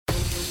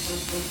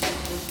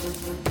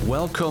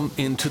Welcome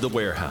into The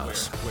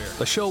Warehouse,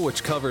 a show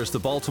which covers the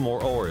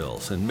Baltimore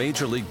Orioles and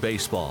Major League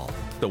Baseball.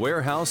 The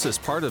Warehouse is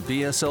part of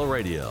BSL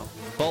Radio.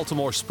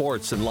 Baltimore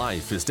Sports and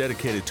Life is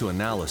dedicated to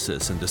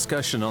analysis and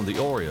discussion on the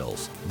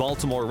Orioles,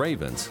 Baltimore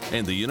Ravens,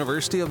 and the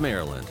University of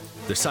Maryland.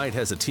 The site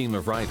has a team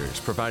of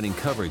writers providing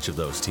coverage of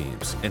those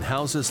teams and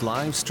houses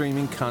live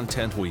streaming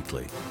content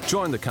weekly.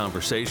 Join the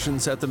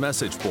conversations at the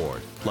message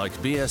board, like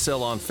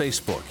BSL on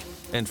Facebook,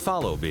 and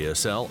follow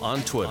BSL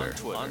on Twitter.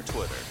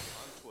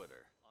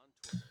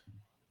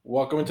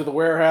 Welcome into the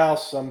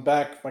Warehouse. I'm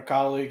back with my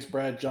colleagues,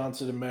 Brad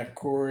Johnson and Matt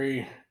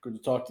Corey. Good to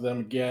talk to them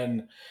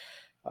again.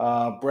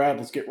 Brad,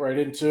 let's get right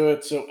into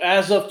it. So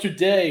as of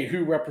today,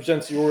 who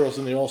represents the Orioles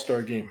in the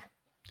All-Star game?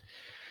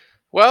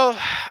 Well,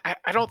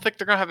 I don't think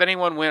they're going to have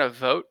anyone win a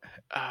vote.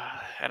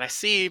 And I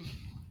see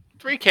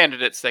three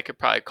candidates they could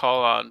probably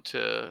call on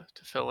to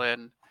fill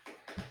in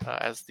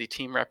as the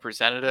team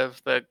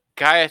representative. The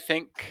guy I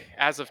think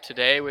as of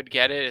today would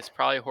get it is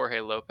probably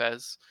Jorge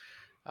Lopez.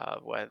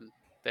 When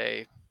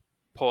they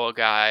pull a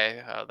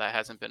guy that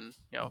hasn't been,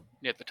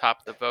 near the top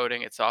of the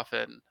voting, it's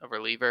often a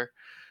reliever.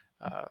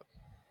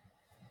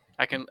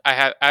 I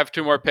have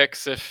two more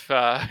picks if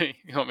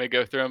you want me to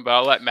go through them, but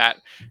I'll let Matt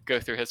go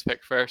through his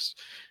pick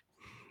first.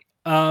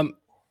 So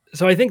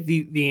I think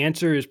the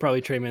answer is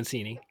probably Trey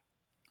Mancini.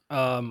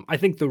 I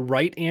think the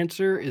right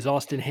answer is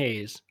Austin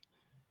Hayes,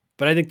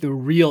 but I think the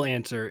real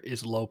answer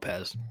is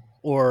Lopez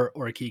or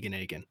Keegan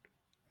Aiken.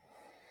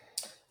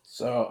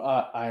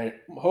 So I'm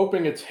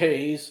hoping it's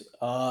Hayes,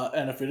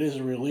 and if it is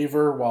a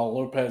reliever, while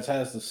Lopez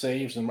has the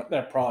saves, and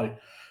that probably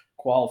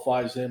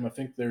qualifies him. I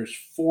think there's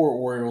 4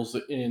 Orioles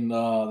in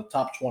the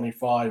top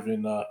 25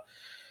 in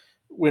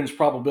wins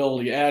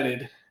probability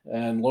added,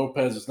 and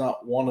Lopez is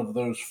not one of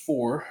those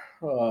 4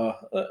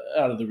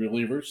 out of the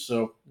relievers.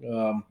 So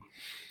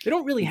they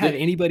don't really have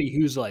anybody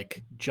who's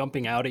like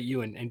jumping out at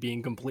you and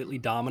being completely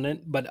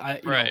dominant. But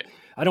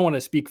I don't want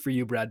to speak for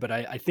you, Brad, but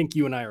I think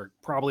you and I are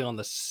probably on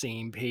the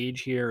same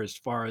page here as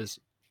far as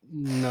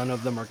none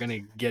of them are going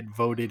to get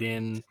voted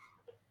in,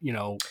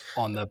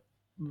 on the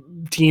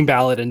team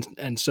ballot.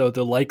 And so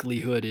the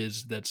likelihood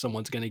is that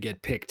someone's going to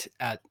get picked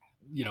at,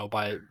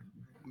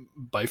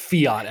 by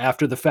fiat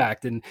after the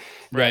fact. And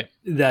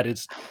that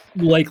is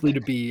likely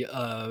to be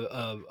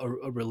a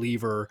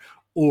reliever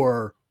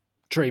or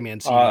Trey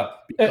Mancini.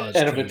 And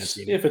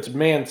if it's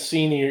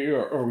Mancini,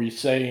 are we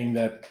saying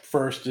that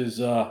first is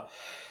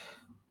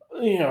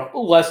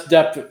less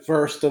depth at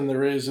first than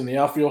there is in the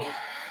outfield?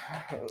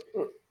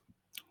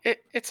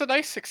 It's a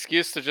nice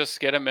excuse to just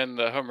get him in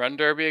the home run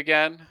derby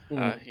again.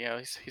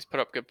 He's put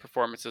up good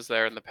performances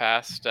there in the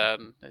past.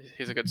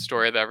 He's a good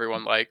story that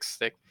everyone likes.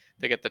 They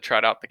get to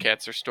trot out the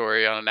cancer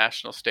story on a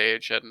national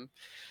stage, and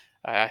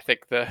I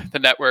think the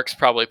networks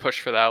probably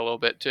push for that a little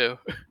bit too.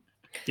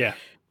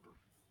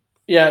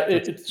 Yeah,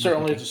 it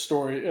certainly is a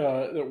story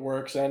that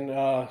works,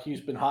 and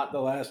he's been hot the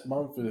last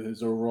month.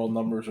 His overall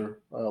numbers are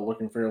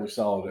looking fairly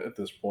solid at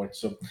this point.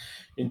 So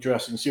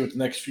interesting to see what the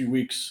next few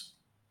weeks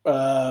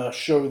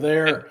show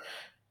there.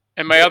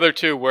 And my other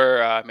two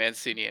were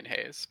Mancini and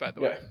Hayes, by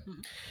the way.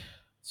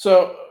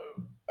 So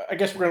I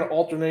guess we're going to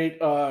alternate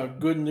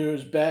good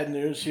news, bad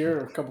news here.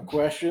 A couple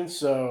questions.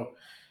 So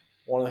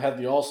want to have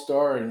the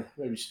All-Star and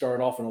maybe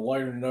start off on a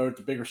lighter note.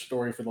 The bigger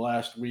story for the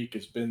last week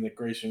has been that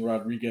Grayson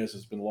Rodriguez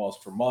has been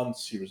lost for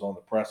months. He was on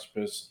the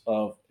precipice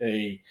of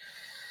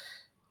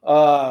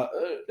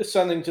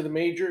ascending to the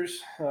majors.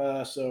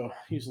 So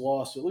he's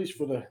lost at least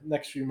for the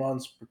next few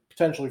months,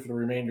 potentially for the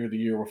remainder of the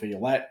year with a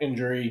lat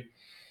injury.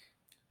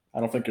 I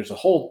don't think there's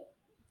a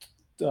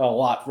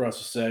lot for us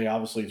to say.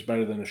 Obviously, it's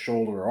better than a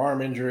shoulder or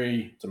arm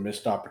injury. It's a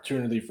missed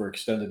opportunity for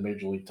extended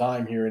major league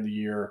time here in the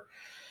year.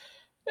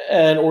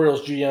 And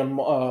Orioles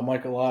GM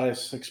Mike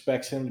Elias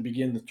expects him to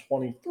begin the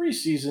 23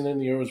 season in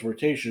the O's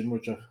rotation,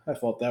 which I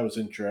thought that was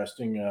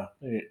interesting.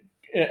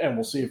 And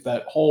we'll see if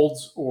that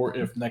holds or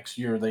if next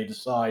year they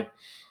decide,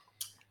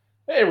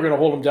 hey, we're going to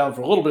hold him down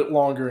for a little bit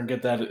longer and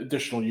get that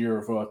additional year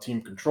of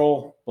team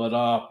control. But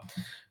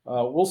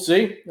we'll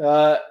see.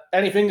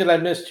 Anything that I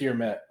missed here,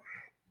 Matt?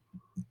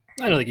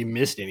 I don't think he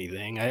missed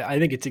anything. I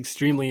think it's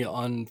extremely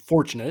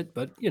unfortunate,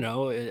 but,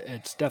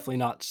 it's definitely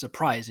not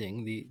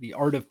surprising. The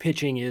art of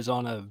pitching is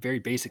on a very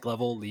basic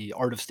level, the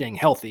art of staying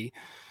healthy.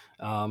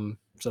 So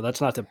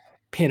that's not to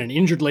pin an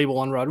injured label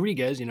on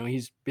Rodriguez.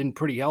 He's been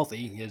pretty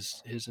healthy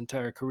his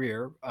entire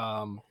career.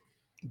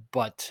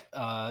 But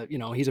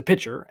he's a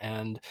pitcher,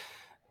 and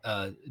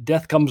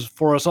death comes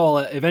for us all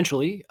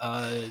eventually.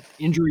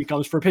 Injury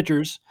comes for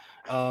pitchers.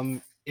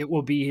 It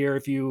will be here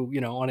if you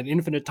on an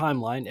infinite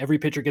timeline, every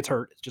pitcher gets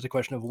hurt. It's just a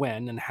question of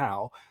when and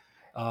how.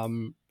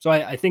 So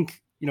I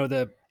think,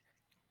 the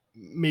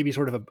maybe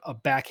sort of a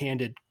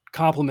backhanded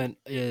compliment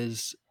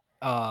is,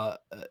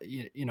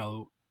 in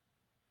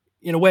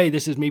a way,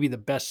 this is maybe the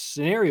best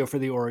scenario for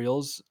the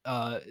Orioles.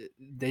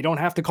 They don't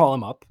have to call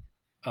him up.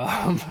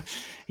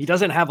 He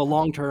doesn't have a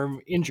long-term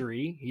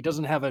injury. He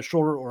doesn't have a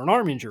shoulder or an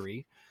arm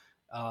injury.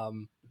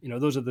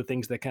 Those are the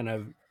things that kind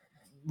of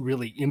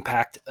really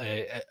impact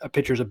a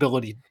pitcher's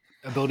ability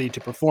to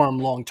perform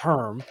long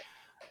term.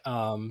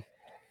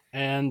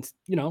 And,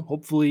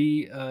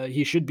 hopefully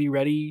he should be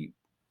ready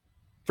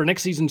for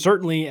next season,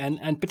 certainly,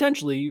 and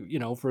potentially,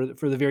 for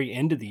the very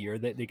end of the year,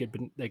 that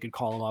they could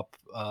call him up,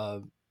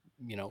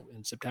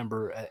 in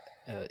September,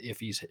 if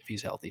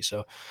he's healthy.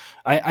 So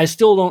I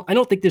still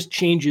don't think this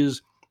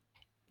changes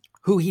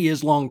who he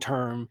is long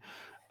term,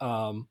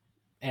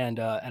 and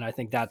I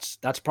think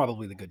that's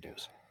probably the good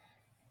news.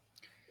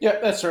 Yeah,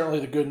 that's certainly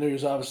the good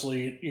news.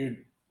 Obviously,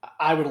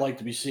 I would like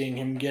to be seeing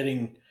him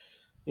getting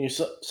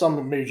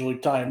some major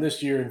league time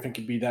this year, and think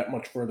he'd be that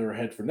much further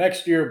ahead for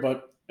next year.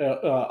 But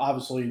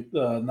obviously,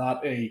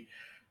 not a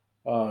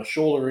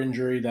shoulder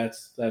injury.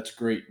 That's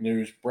great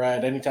news,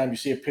 Brad. Anytime you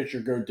see a pitcher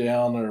go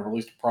down or at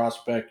least a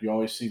prospect, you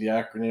always see the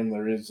acronym.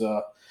 There is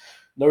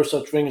no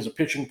such thing as a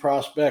pitching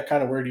prospect.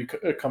 Kind of where do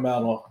you come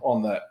out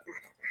on that?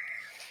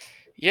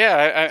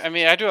 Yeah, I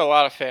mean, I do a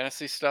lot of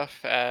fantasy stuff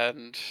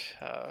and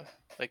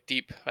like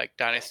deep, like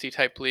dynasty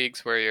type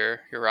leagues where you're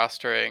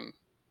rostering,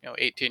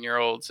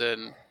 18-year-olds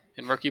in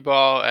rookie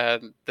ball,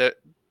 and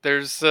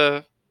there's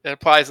it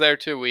applies there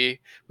too. We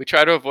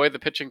try to avoid the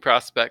pitching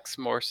prospects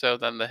more so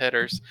than the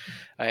hitters.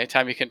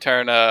 Anytime you can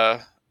turn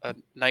a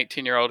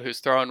 19-year-old who's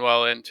throwing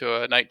well into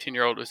a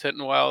 19-year-old who's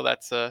hitting well,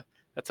 that's a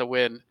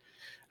win.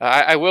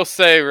 I will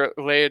say,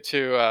 related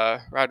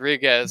to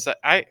Rodriguez,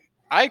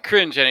 I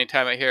cringe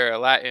anytime I hear a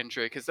lat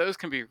injury because those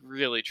can be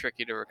really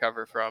tricky to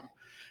recover from.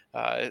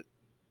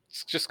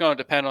 It's just going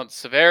to depend on the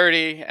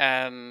severity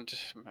and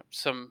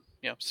some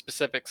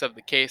specifics of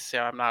the case.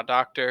 I'm not a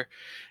doctor.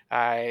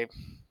 I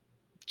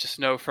just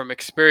know from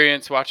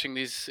experience watching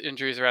these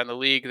injuries around the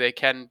league, they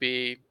can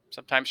be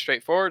sometimes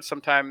straightforward,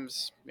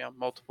 sometimes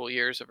multiple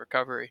years of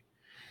recovery.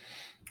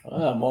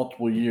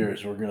 Multiple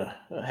years. We're gonna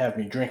have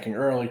me drinking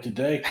early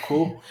today.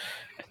 Cool.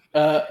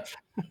 Uh,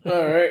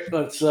 all right.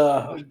 Let's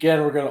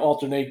again. We're gonna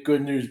alternate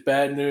good news,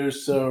 bad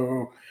news.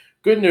 So,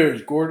 good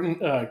news.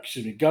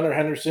 Gunnar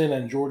Henderson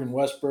and Jordan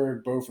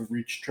Westberg both have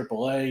reached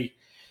AAA.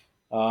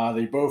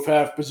 They both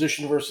have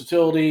position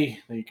versatility.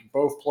 They can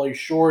both play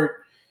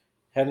short.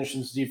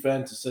 Henderson's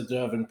defense is said to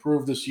have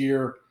improved this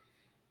year.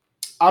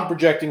 I'm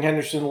projecting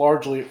Henderson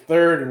largely at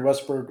third and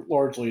Westberg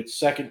largely at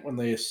second when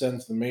they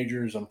ascend to the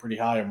majors. I'm pretty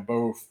high on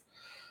both.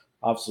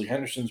 Obviously,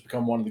 Henderson's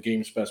become one of the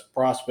game's best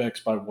prospects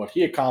by what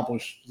he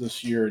accomplished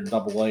this year in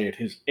Double A at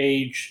his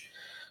age.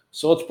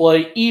 So let's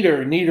play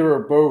either, neither, or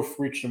both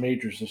reach the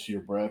majors this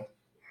year, Brad.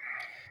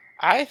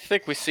 I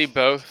think we see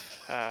both,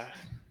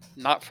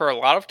 not for a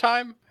lot of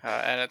time,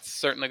 and it's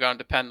certainly going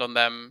to depend on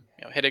them,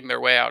 hitting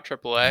their way out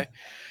AAA.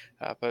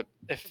 But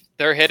if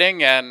they're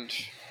hitting, and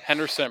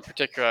Henderson in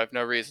particular, I have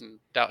no reason to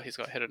doubt he's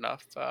going to hit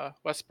enough.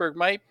 Westberg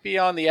might be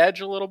on the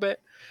edge a little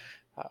bit.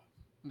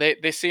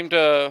 They seem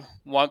to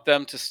want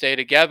them to stay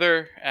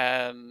together,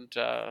 and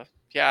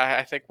yeah,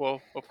 I think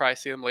we'll probably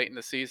see them late in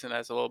the season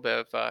as a little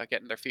bit of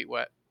getting their feet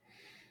wet.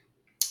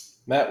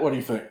 Matt, what do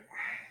you think?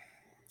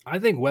 I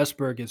think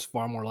Westberg is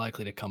far more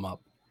likely to come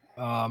up.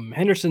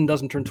 Henderson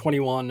doesn't turn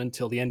 21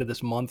 until the end of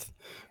this month.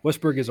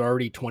 Westberg is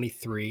already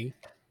 23.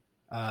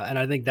 And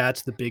I think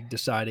that's the big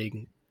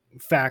deciding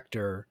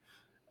factor.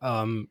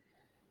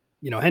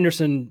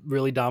 Henderson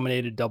really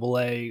dominated Double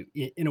A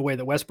in a way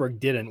that Westberg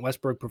didn't.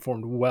 Westberg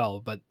performed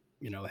well, but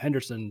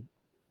Henderson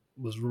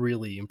was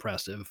really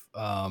impressive.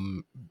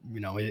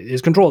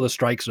 His control of the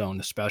strike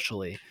zone,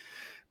 especially.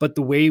 But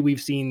the way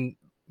we've seen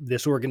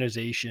this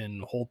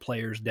organization hold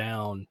players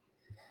down,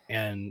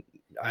 and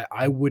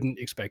I wouldn't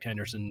expect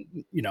Henderson.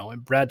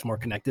 And Brad's more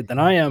connected than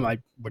I am. I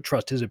would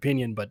trust his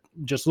opinion, but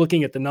just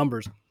looking at the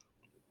numbers,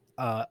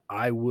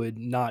 I would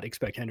not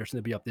expect Henderson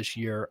to be up this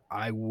year.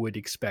 I would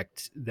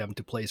expect them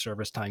to play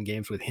service time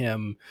games with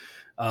him,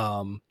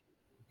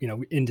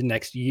 into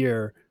next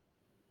year.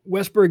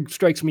 Westberg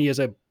strikes me as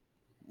a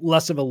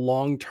less of a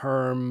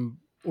long-term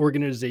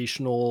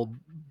organizational,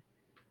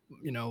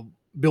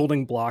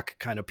 building block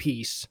kind of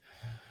piece.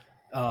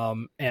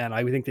 And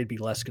I would think they'd be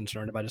less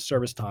concerned about his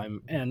service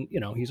time. And,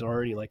 he's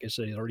already, like I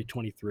said, he's already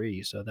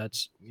 23. So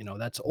that's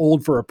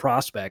old for a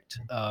prospect,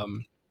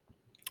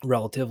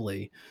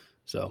 relatively.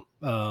 So,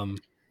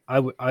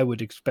 I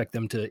would expect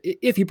them to,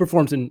 if he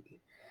performs in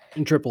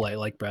AAA,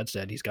 like Brad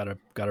said, he's got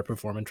to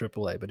perform in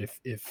AAA. But if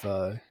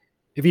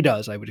he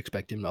does, I would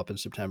expect him up in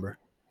September.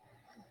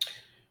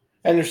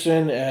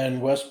 Henderson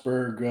and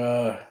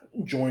Westberg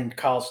joined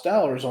Kyle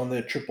Stowers on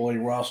the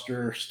AAA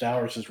roster.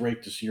 Stowers has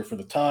raked this year for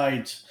the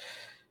Tides.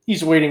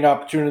 He's awaiting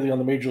opportunity on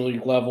the major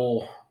league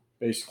level,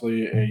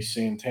 basically a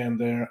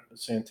Santander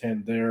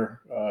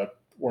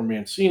or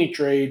Mancini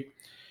trade.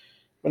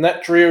 When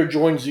that trio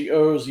joins the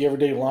O's, the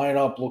everyday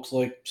lineup looks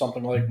like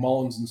something like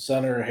Mullins in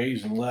center,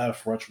 Hayes in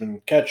left,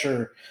 Rutschman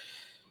catcher,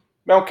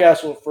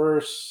 Mountcastle at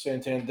first,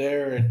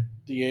 Santander at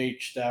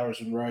DH,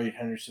 Stowers in right,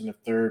 Henderson at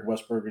third,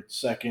 Westberg at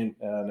second,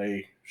 and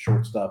a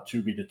shortstop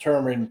to be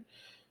determined.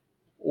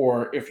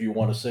 Or if you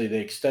want to say they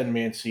extend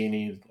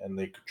Mancini and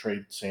they could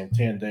trade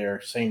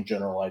Santander, same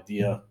general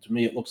idea. To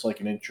me, it looks like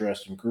an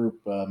interesting group.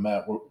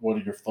 Matt, what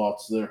are your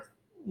thoughts there?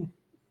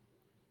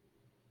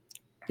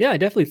 Yeah, I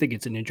definitely think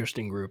it's an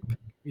interesting group.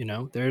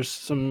 There's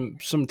some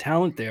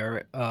talent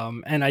there,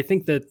 and I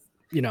think that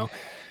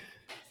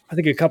I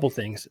think a couple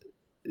things.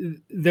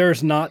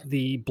 There's not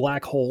the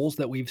black holes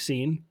that we've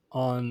seen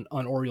on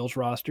Orioles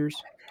rosters,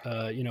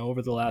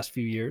 over the last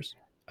few years.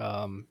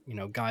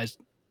 Guys.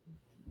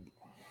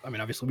 I mean,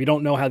 obviously, we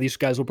don't know how these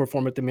guys will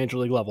perform at the major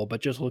league level,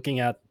 but just looking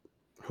at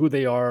who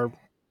they are,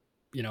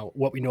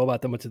 what we know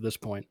about them to this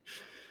point,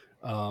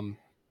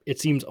 it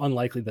seems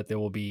unlikely that there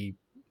will be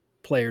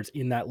players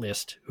in that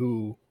list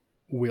who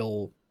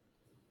will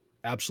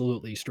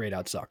absolutely straight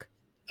out suck.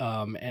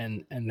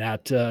 And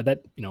that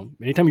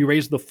anytime you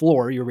raise the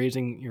floor, you're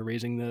raising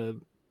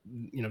the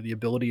the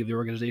ability of the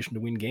organization to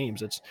win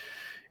games.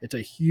 It's a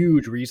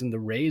huge reason the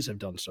Rays have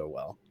done so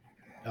well.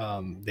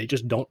 They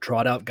just don't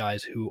trot out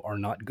guys who are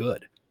not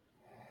good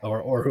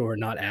or who are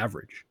not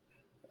average.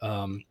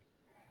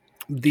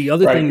 The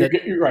other thing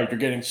that you're right, you're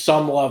getting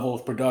some level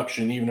of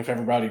production, even if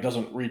everybody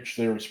doesn't reach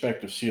their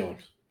respective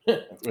ceilings.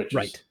 Which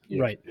right, is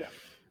right.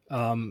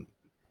 Yeah.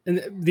 And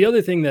the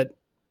other thing that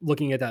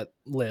looking at that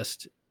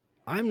list,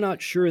 I'm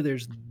not sure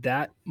there's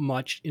that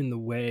much in the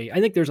way. I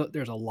think there's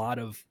a lot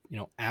of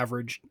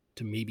average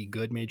to maybe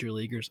good major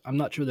leaguers. I'm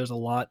not sure there's a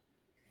lot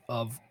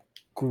of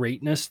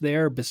greatness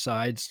there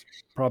besides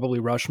probably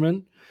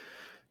Rushman.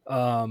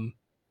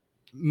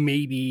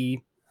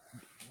 Maybe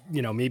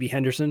maybe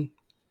Henderson.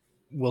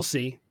 We'll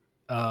see.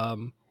 I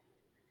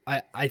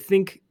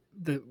think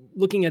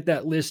looking at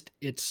that list,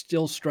 it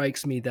still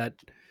strikes me that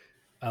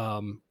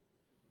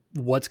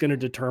what's going to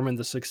determine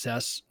the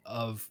success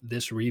of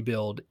this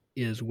rebuild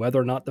is whether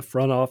or not the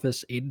front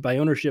office, aided by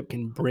ownership,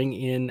 can bring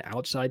in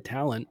outside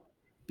talent,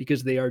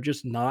 because they are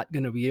just not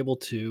going to be able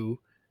to.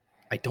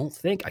 I don't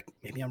think,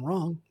 maybe I'm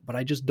wrong, but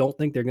I just don't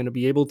think they're going to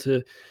be able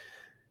to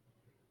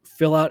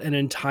fill out an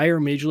entire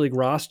major league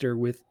roster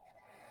with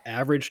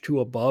average to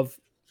above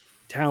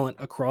talent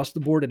across the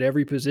board at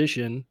every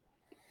position,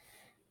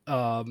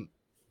 and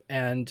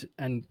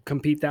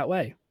compete that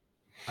way.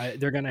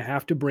 They're going to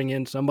have to bring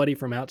in somebody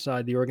from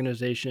outside the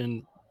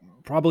organization,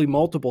 probably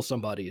multiple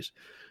somebodies.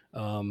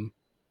 I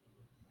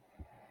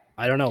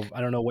don't know. I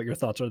don't know what your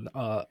thoughts are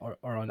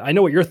on. I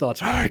know what your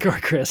thoughts are,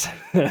 Chris,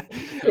 but I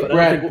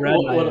don't think Brad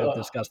and I have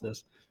discussed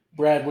this.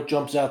 Brad, what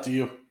jumps out to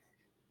you?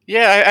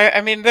 Yeah,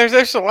 I mean,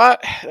 there's a lot.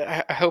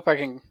 I hope I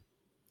can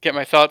get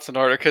my thoughts in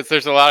order, because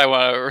there's a lot I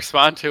want to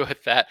respond to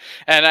with that.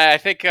 And I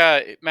think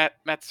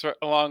Matt's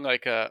along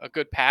like a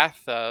good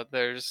path. We're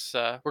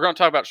going to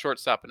talk about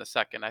shortstop in a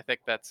second. I think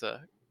that's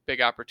a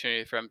big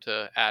opportunity for him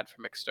to add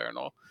from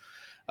external.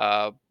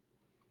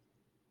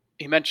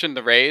 He mentioned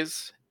the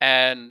Rays,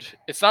 and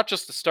it's not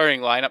just the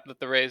starting lineup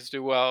that the Rays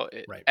do well.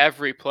 Right.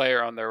 Every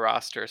player on their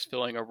roster is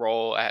filling a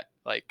role at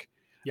like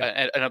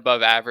an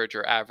above average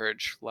or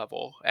average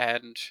level,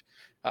 and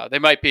they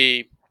might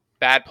be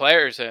bad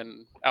players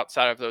and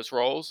outside of those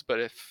roles, but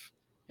if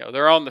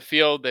they're on the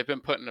field, they've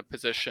been put in a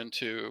position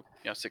to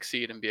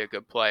succeed and be a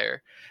good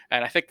player.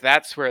 And I think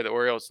that's where the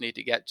Orioles need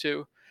to get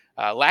to.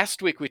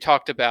 Last week we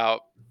talked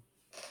about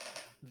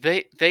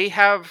they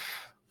have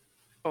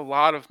a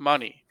lot of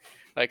money.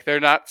 Like, they're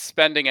not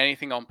spending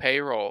anything on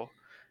payroll.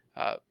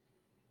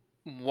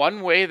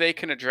 One way they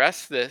can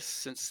address this,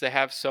 since they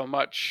have so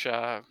much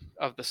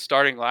of the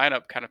starting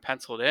lineup kind of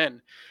penciled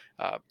in,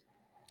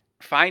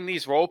 find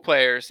these role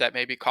players that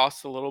maybe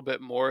cost a little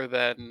bit more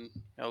than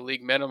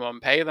league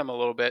minimum, pay them a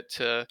little bit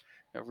to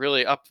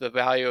really up the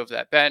value of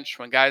that bench.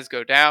 When guys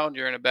go down,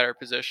 you're in a better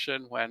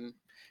position. When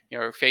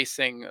you're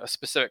facing a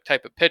specific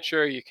type of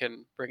pitcher, you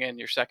can bring in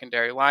your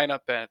secondary lineup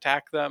and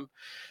attack them.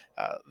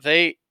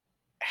 They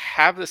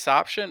have this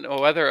option,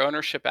 whether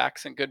ownership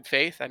acts in good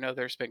faith. I know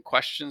there's been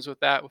questions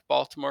with that with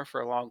Baltimore for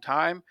a long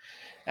time,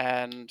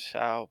 and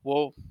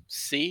we'll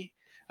see.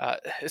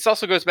 This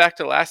also goes back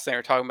to the last thing we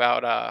were talking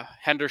about,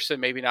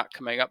 Henderson maybe not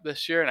coming up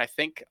this year, and I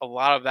think a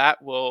lot of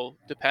that will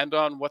depend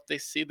on what they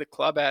see the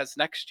club as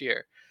next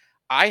year.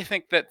 I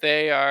think that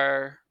they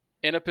are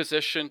in a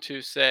position to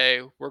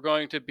say,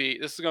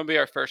 this is going to be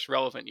our first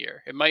relevant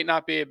year. It might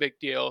not be a big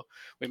deal.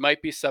 We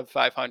might be sub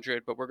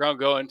 500, but we're going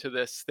to go into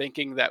this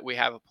thinking that we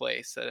have a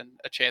place and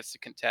a chance to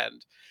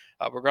contend.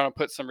 We're going to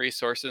put some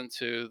resource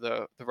into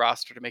the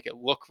roster to make it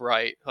look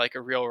right, like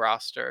a real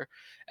roster.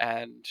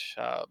 And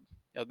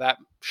that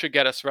should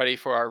get us ready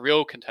for our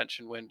real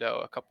contention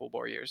window a couple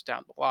more years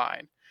down the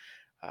line.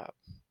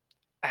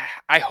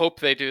 I hope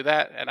they do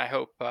that, and I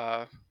hope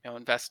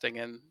investing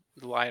in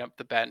the lineup,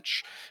 the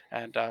bench,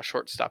 and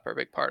shortstop are a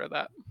big part of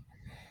that.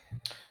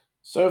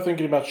 So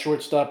thinking about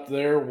shortstop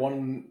there,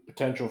 one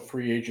potential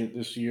free agent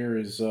this year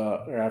is,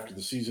 or after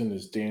the season,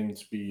 is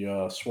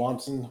Dansby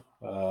Swanson.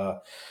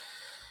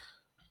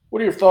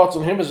 What are your thoughts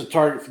on him as a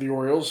target for the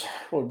Orioles?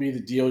 What would be the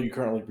deal you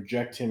currently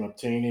project him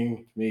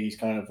obtaining? To me, he's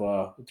kind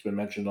of, it's been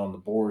mentioned on the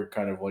board,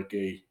 kind of like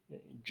a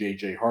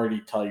J.J.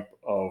 Hardy type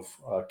of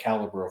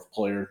caliber of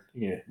player.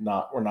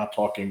 We're not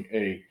talking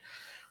a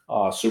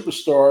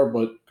superstar,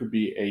 but could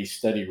be a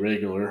steady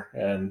regular,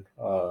 and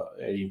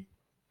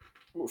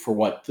for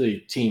what the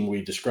team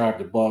we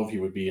described above, he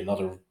would be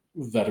another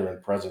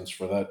veteran presence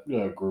for that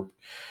group.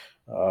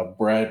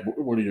 Brad,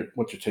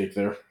 what's your take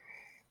there?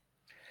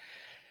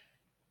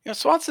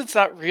 Swanson's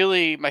not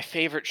really my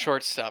favorite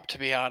shortstop, to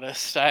be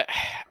honest.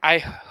 I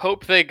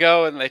hope they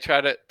go and they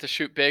try to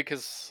shoot big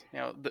because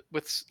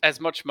with as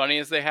much money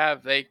as they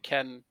have, they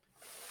can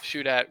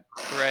shoot at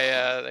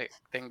Correa. They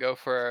can go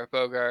for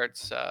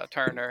Bogarts,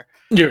 Turner.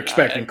 You're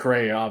expecting And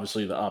Correa,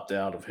 obviously, to opt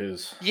out of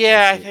his.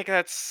 yeah, I think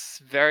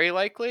that's very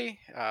likely.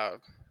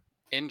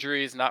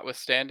 Injuries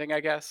notwithstanding,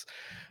 I guess.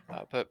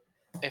 But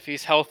if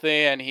he's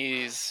healthy and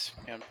he's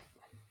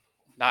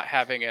not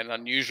having an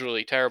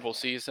unusually terrible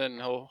season,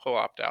 he'll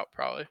opt out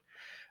probably.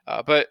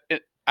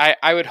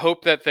 I would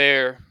hope that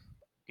they're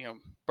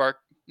bark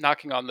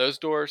knocking on those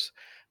doors.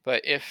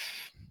 But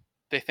if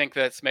they think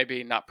that's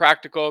maybe not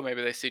practical,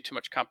 maybe they see too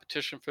much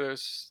competition for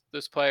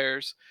those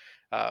players.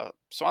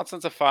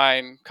 Swanson's a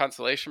fine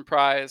consolation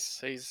prize.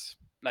 He's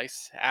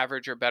nice,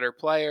 average or better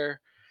player.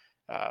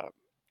 Uh,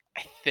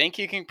 I think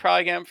you can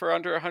probably get him for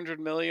under 100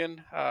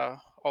 million,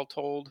 all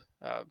told.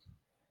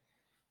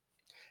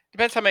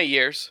 Depends how many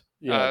years.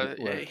 Yeah,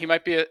 right. He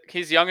might be.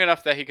 He's young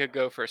enough that he could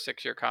go for a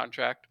 6-year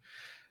contract.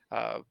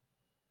 Uh,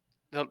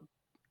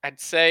 I'd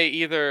say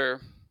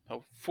either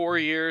 4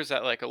 years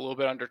at like a little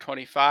bit under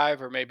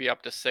 25, or maybe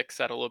up to 6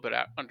 at a little bit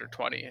under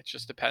 20. It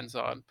just depends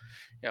on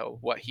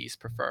what he's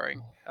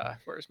preferring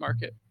for his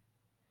market.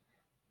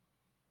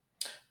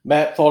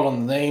 Matt, thought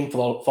on the name,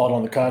 thought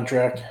on the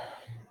contract.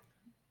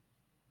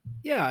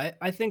 Yeah,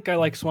 I think I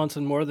like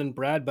Swanson more than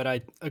Brad, but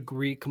I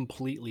agree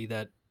completely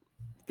that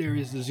there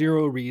is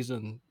zero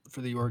reason for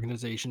the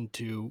organization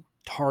to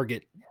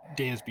target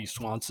Dansby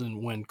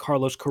Swanson when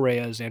Carlos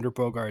Correa, Xander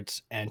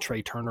Bogaerts, and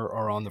Trey Turner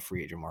are on the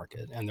free agent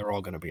market, and they're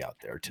all going to be out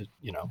there to,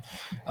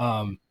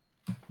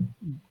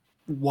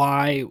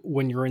 why,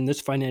 when you're in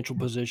this financial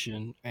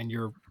position and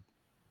you're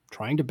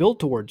trying to build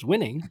towards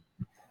winning,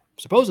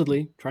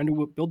 supposedly trying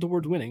to build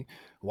towards winning,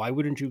 why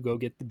wouldn't you go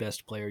get the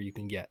best player you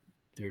can get?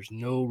 There's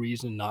no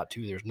reason not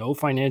to. There's no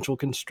financial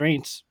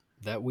constraints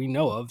that we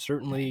know of.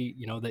 Certainly,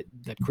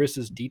 that Chris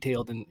has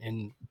detailed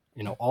in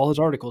all his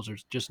articles.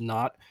 There's just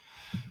not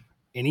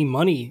any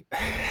money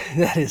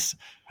that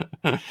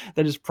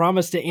is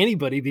promised to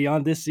anybody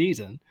beyond this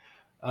season.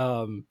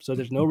 So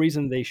there's no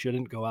reason they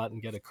shouldn't go out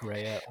and get a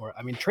Correa.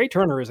 Trey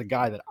Turner is a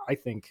guy that I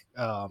think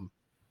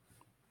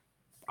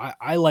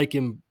I like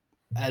him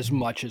as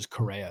much as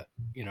Correa.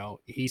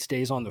 He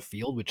stays on the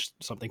field, which is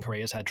something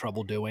Correa's had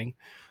trouble doing.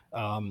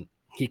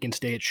 He can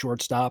stay at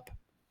shortstop.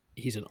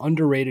 He's an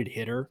underrated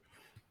hitter.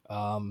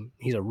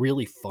 He's a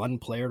really fun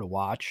player to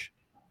watch.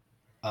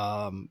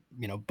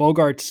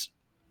 Bogarts,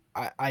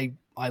 I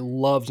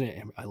love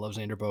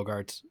Xander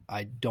Bogaerts.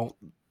 I don't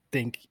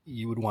think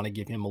you would want to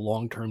give him a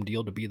long-term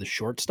deal to be the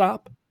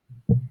shortstop.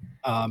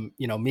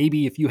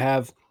 Maybe if you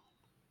have,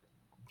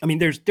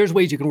 there's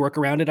ways you can work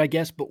around it, I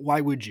guess, but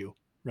why would you,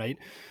 right?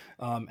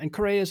 And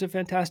Correa is a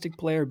fantastic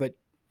player, but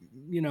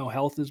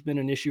health has been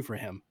an issue for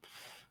him.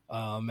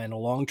 And a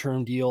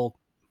long-term deal,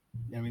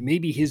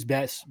 maybe his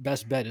best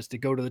bet is to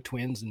go to the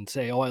Twins and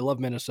say, "Oh, I love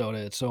Minnesota.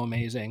 It's so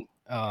amazing.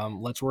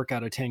 Let's work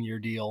out a 10-year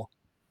deal,"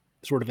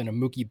 sort of in a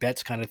Mookie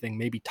Betts kind of thing.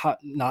 Maybe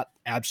not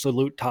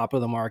absolute top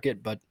of the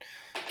market, but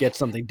get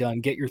something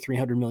done. Get your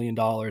 $300 million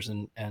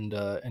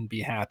and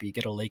be happy.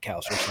 Get a lake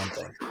house or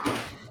something.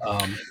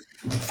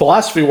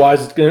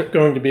 Philosophy-wise, it's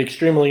going to be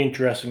extremely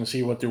interesting to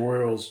see what the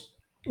Royals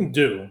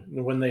do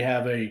when they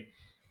have a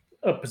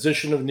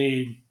position of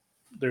need.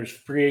 There's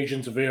free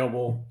agents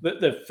available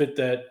that fit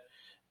that.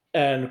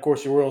 And, of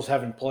course, the Royals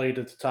haven't played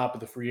at the top of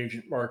the free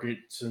agent market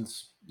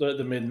since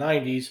the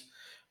mid-'90s.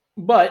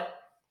 But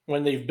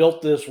when they've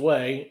built this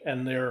way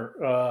and they're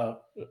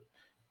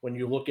when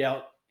you look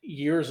out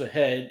years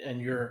ahead and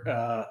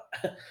the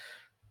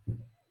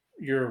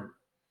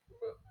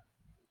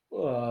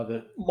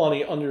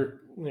money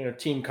under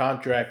team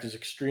contract is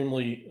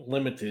extremely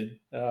limited,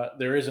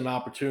 there is an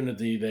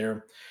opportunity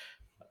there.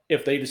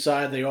 If they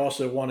decide they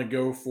also want to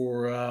go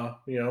for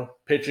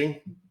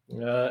pitching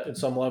at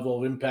some level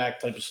of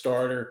impact type of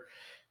starter,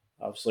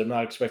 obviously I'm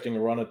not expecting a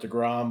run at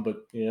DeGrom,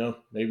 but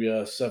maybe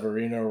a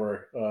Severino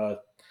or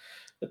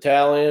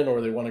Italian,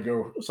 or they want to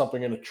go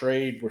something in a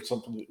trade or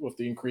something with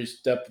the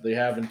increased depth that they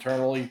have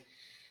internally.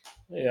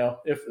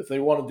 If they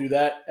want to do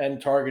that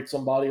and target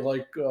somebody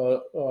like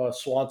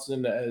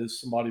Swanson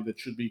as somebody that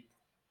should be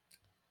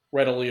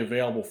readily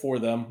available for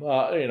them,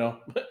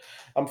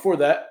 I'm for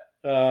that.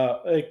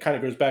 It kind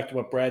of goes back to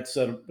what Brad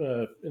said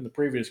in the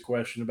previous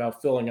question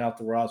about filling out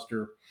the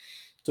roster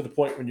to the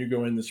point when you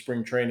go into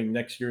spring training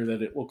next year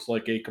that it looks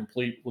like a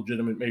complete,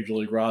 legitimate major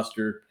league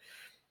roster.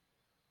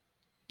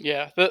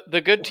 Yeah,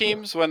 the good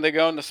teams, when they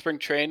go into spring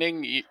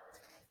training,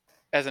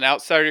 as an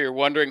outsider, you're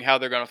wondering how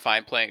they're going to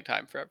find playing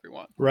time for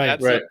everyone. Right.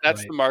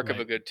 That's the mark of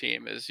a good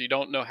team, is you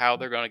don't know how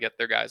they're going to get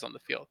their guys on the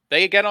field.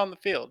 They get on the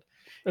field.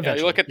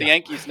 You look at the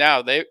Yankees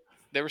now; they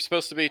were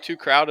supposed to be too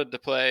crowded to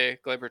play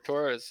Gleyber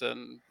Torres,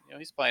 and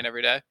he's playing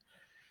every day.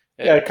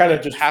 It kind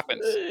of just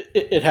happens.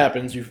 It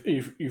happens.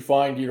 You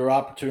find either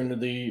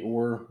opportunity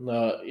or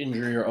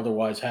injury or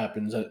otherwise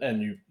happens,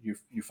 and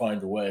you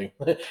find a way.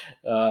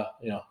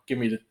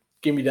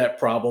 Give me that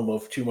problem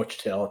of too much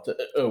talent.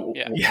 We'll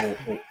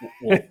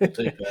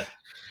take that.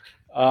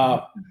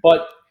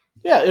 But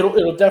Yeah,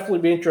 it'll definitely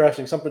be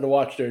interesting, something to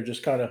watch there,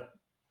 just kind of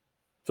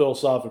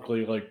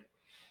philosophically. Like,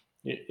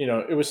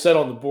 it was said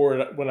on the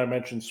board when I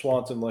mentioned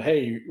Swanson, like,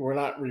 hey, we're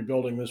not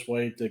rebuilding this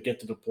way to get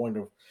to the point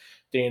of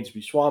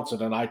Dansby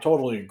Swanson, and I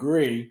totally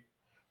agree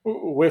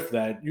with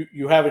that.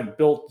 You haven't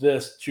built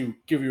this to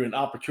give you an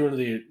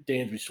opportunity at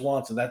Dansby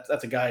Swanson.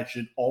 That's a guy that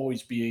should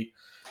always be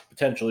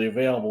potentially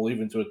available,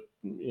 even to a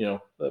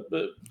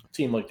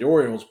team like the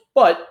Orioles.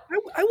 But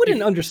I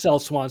wouldn't if undersell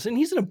Swanson.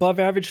 He's an above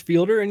average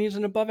fielder and he's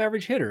an above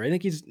average hitter. I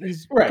think he's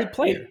a right, good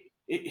player.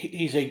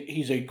 he's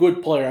a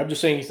good player. I'm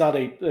just saying he's not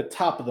a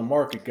top of the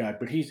market guy,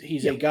 but he's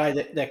Yeah. a guy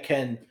that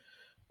can.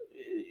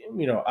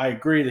 I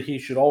agree that he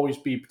should always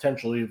be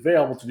potentially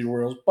available to the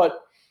Orioles,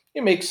 but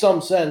it makes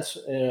some sense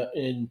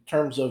in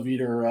terms of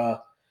either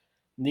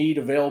need,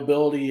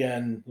 availability,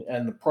 and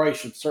the price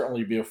should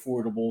certainly be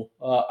affordable.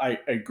 I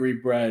agree,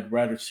 Brad. I'd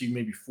rather see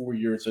maybe 4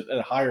 years at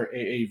a higher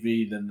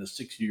AAV than the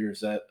 6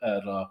 years at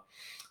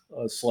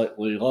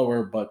slightly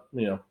lower. But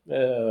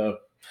we'll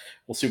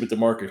see what the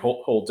market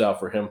holds out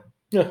for him.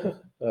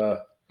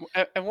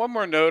 And one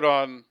more note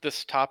on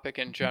this topic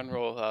in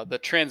general, the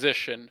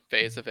transition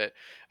phase of it.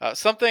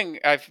 Something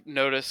I've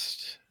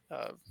noticed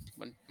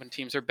when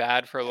teams are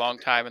bad for a long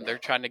time and they're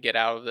trying to get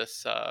out of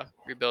this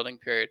rebuilding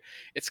period,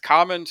 it's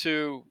common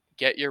to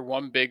get your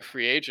one big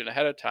free agent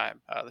ahead of time.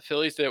 The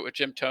Phillies did it with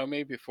Jim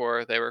Thome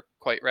before they were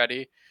quite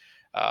ready.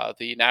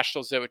 The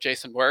Nationals did it with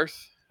Jason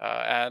Worth,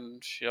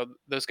 and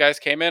those guys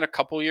came in a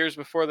couple years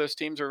before those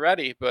teams were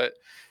ready, but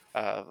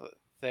uh,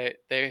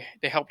 they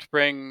helped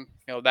bring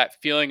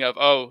that feeling of,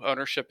 oh,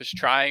 ownership is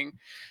trying.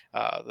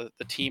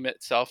 The team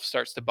itself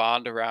starts to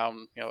bond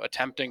around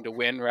attempting to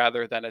win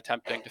rather than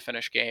attempting to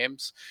finish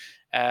games,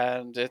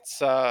 and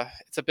it's a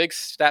big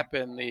step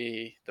in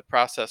the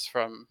process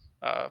from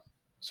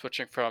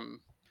switching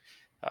from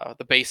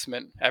the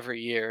basement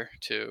every year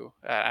to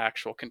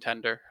actual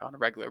contender on a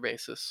regular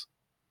basis.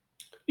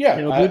 Yeah,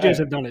 The Blue Jays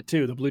have done it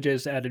too. The Blue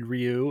Jays added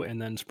Ryu and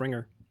then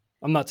Springer.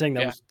 I'm not saying that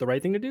Yeah. was the right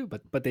thing to do,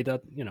 but they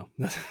did, Yeah,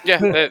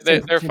 they're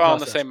same following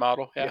the process. same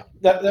model. Yeah.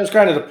 that was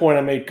kind of the point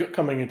I made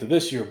coming into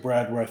this year,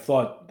 Brad, where I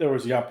thought there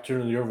was the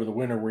opportunity over the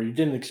winter where you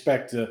didn't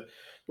expect to. There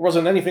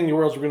wasn't anything the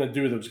Orioles were going to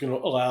do that was going to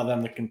allow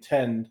them to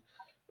contend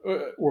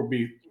or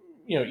be,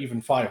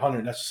 even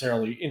 500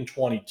 necessarily in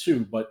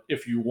 22. But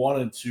if you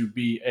wanted to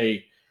be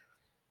a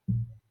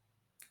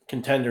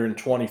contender in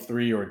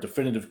 23 or a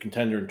definitive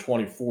contender in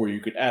 24,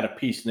 you could add a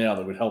piece now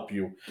that would help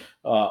you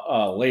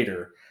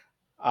later.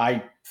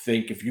 I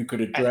think if you could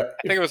I address,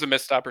 think it was a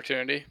missed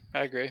opportunity.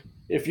 I agree.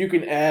 if you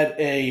can add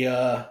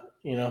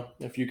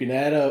if you can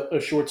add a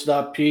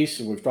shortstop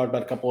piece, and we've talked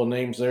about a couple of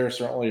names there,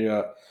 certainly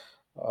a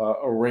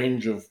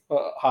range of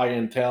high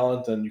end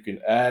talent, and you can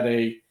add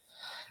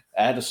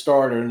a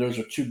starter, and those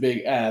are two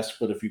big asks.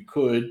 But if you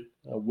could,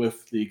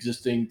 with the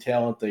existing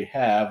talent they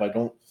have, I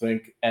don't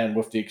think, and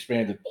with the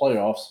expanded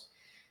playoffs,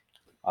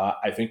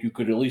 I think you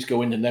could at least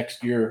go into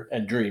next year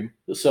and dream.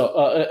 So,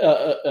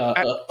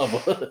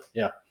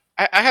 yeah.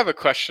 I have a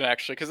question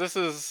actually, because this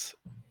is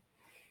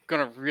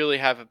going to really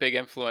have a big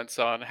influence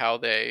on how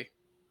they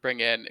bring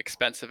in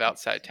expensive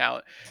outside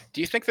talent.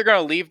 Do you think they're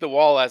going to leave the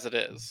wall as it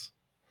is?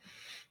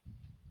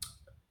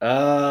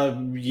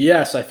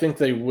 Yes, I think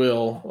they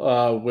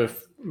will.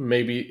 With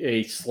maybe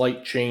a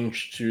slight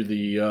change to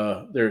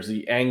the there's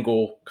the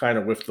angle kind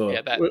of with the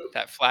Yeah,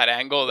 that flat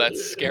angle,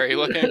 that's scary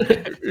looking.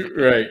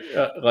 right.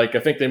 Like I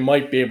think they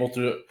might be able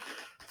to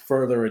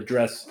further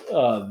address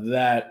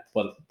that,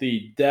 but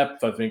the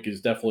depth I think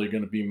is definitely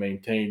going to be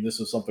maintained.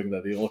 This is something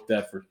that they looked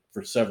at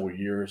for several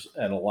years,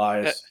 and that,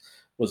 Elias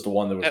was the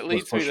one that that was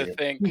leads me to pushing it.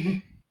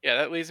 think. Yeah,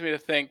 that leads me to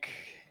think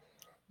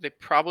they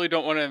probably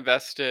don't want to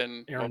invest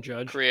in Aaron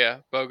Judge.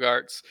 Korea,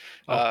 Bogarts,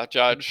 Oh.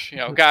 Judge.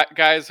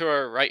 Guys who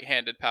are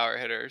right-handed power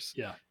hitters.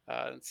 Yeah.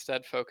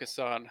 Instead, focus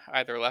on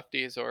either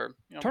lefties or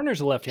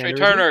Turner's a left-hander.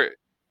 Trey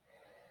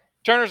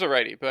Turner's a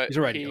righty, but He's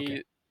a righty.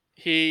 Okay.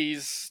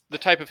 he's the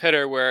type of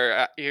hitter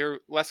where you're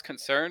less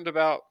concerned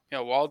about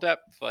wall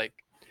depth. Like,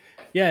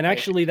 yeah, and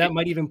actually that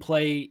might even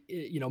play.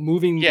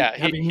 Moving. Yeah,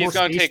 having he's more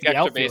going to space take to the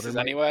extra outfielder bases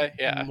might anyway.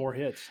 give him Yeah, more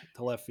hits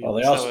to left Well,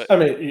 field. they also, I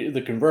mean,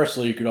 the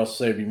conversely, you could also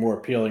say it'd be more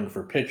appealing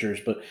for pitchers.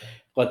 But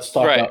let's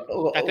talk right.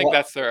 about. I think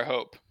that's their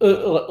hope.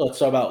 Let's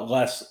talk about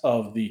less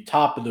of the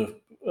top of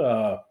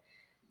the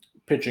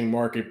pitching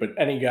market, but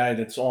any guy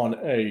that's on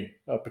a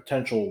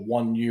potential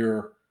 1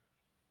 year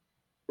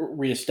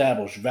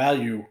reestablished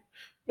value,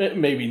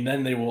 maybe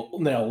then they will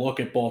now look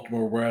at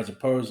Baltimore. Whereas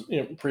opposed,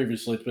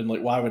 previously it's been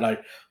like, why would I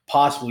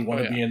possibly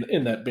want to be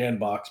in that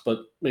bandbox? But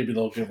maybe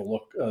they'll give a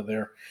look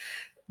there.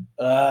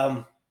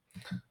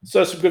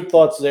 So some good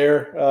thoughts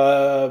there.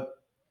 I'm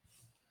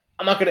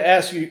not going to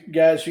ask you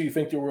guys who you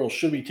think the Orioles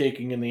should be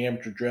taking in the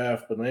amateur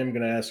draft, but I am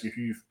going to ask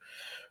you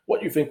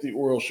what you think the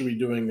Orioles should be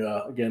doing,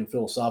 again,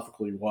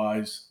 philosophically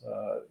wise.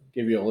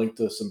 Give you a link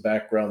to some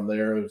background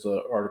there. There's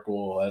an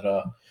article at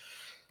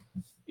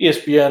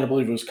ESPN, I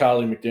believe it was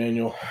Kylie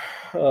McDaniel,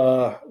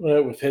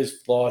 with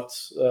his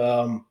thoughts.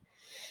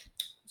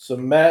 So,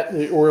 Matt,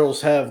 the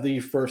Orioles have the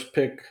first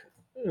pick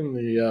in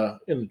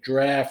the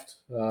draft.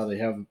 They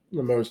have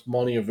the most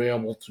money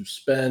available to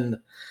spend.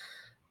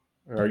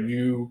 Are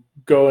you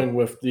going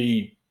with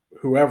the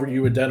whoever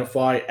you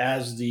identify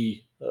as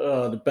the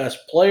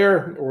best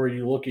player, or are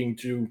you looking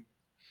to,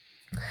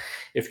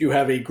 if you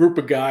have a group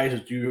of guys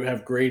that you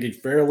have graded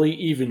fairly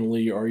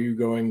evenly, are you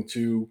going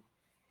to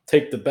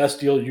take the best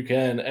deal you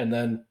can and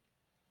then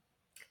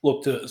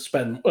look to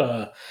spend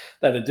that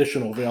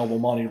additional available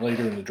money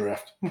later in the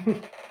draft? Well,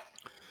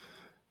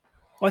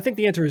 I think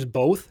the answer is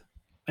both.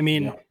 I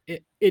mean, Yeah.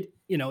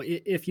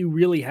 if you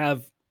really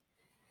have,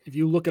 if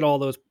you look at all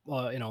those,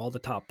 all the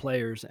top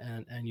players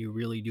and you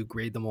really do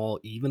grade them all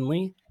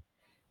evenly,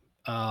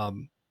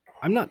 I'm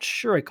not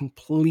sure I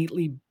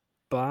completely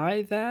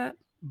buy that,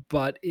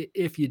 but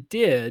if you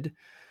did,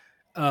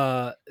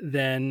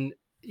 then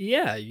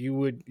yeah, you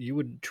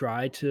would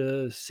try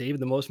to save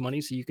the most money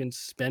so you can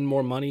spend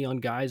more money on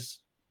guys,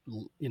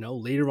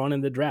 later on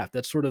in the draft.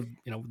 That's sort of,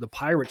 the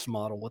Pirates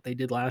model. What they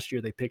did last year,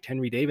 they picked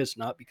Henry Davis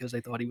not because they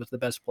thought he was the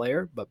best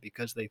player, but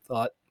because they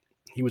thought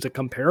he was a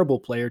comparable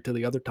player to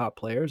the other top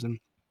players, and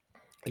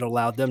it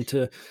allowed them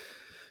to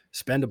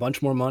spend a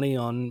bunch more money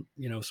on,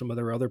 some of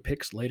their other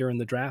picks later in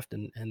the draft.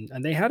 And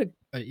they had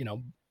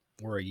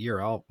we're a year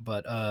out,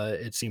 but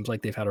it seems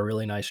like they've had a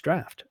really nice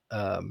draft.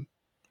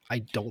 I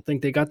don't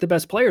think they got the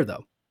best player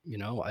though.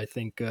 I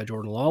think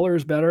Jordan Lawler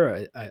is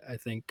better. I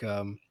think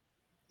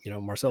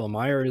Marcelo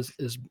Meyer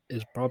is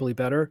probably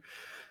better.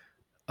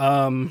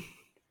 And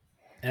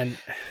I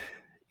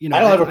don't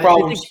have a I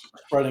problem think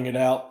spreading it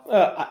out.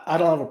 I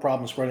don't have a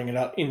problem spreading it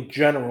out in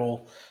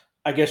general.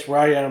 I guess where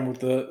I am with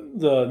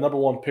the number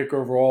one pick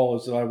overall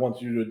is that I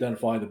want you to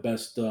identify the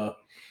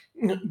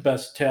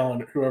best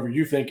talent, whoever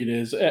you think it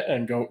is,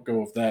 and go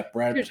with that.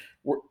 Brad, here's,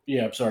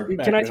 yeah, I'm sorry, can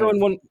Matt, I go throw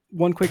ahead. in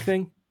one quick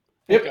thing?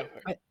 Go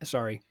Yep. for it.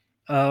 Sorry.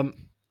 Um,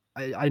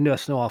 I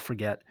just know I'll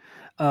forget.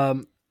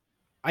 Um,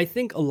 I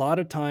think a lot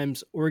of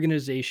times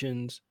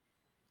organizations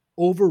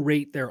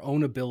overrate their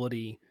own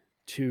ability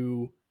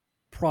to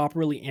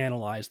properly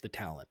analyze the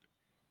talent.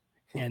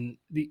 And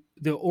the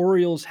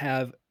Orioles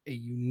have a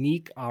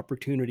unique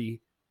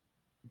opportunity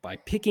by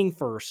picking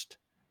first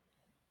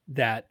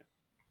that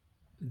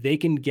they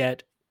can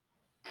get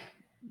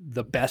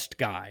the best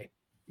guy.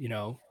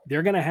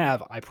 They're going to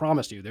have, I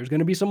promise you, there's going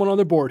to be someone on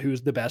their board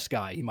who's the best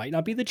guy. He might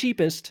not be the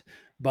cheapest,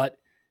 but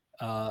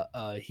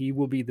he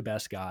will be the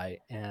best guy.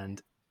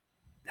 And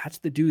that's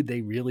the dude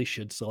they really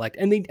should select.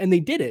 And they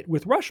did it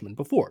with Rushman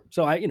before.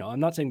 So I'm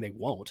not saying they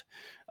won't.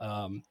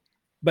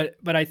 But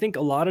I think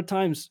a lot of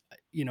times,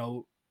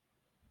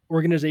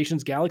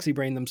 organizations galaxy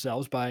brain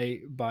themselves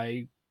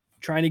by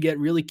trying to get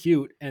really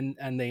cute, and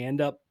they end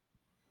up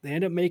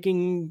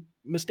making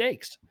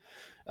mistakes.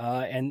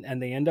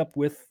 And they end up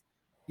with,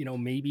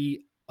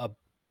 maybe a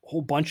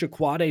whole bunch of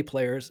quad A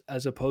players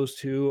as opposed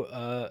to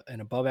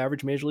an above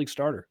average major league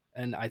starter.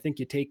 And I think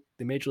you take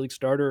the major league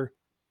starter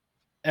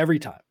every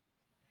time.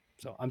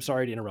 So I'm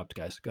sorry to interrupt,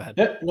 guys. Go ahead.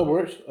 Yeah, no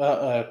worries.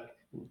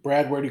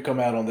 Brad, where do you come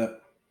out on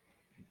that?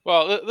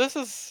 Well, this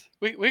is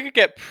we could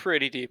get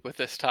pretty deep with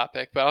this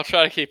topic, but I'll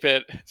try to keep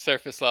it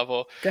surface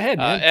level. Go ahead,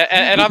 man.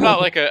 And I'm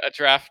not like a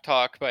draft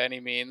talk by any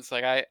means.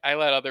 Like I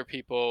let other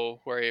people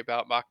worry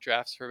about mock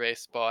drafts for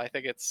baseball. I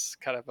think it's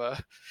kind of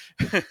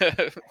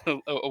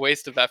a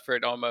waste of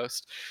effort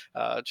almost.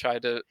 Try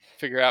to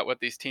figure out what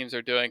these teams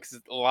are doing,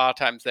 because a lot of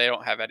times they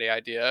don't have any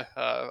idea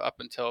up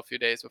until a few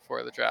days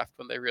before the draft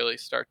when they really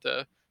start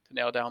to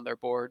nail down their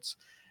boards.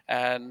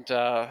 And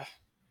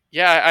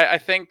yeah, I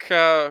think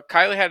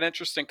Kylie had an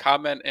interesting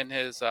comment in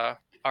his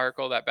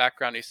article, that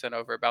background he sent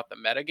over about the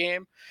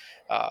metagame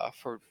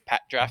for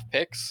draft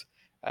picks.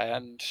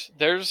 And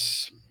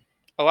there's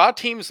a lot of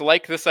teams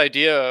like this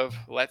idea of,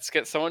 let's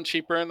get someone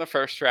cheaper in the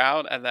first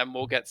round and then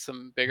we'll get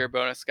some bigger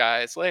bonus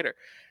guys later.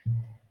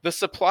 The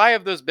supply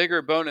of those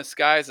bigger bonus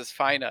guys is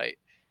finite.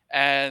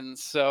 And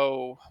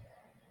so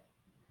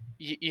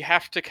you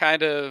have to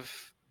kind of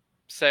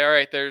say, all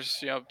right,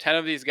 there's 10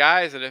 of these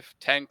guys, and if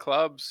 10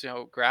 clubs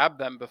grab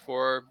them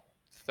before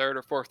third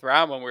or fourth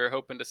round when we were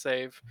hoping to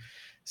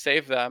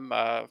save them,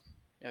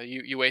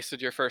 you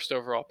wasted your first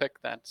overall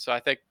pick then. So I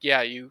think,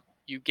 yeah, you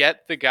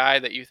get the guy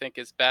that you think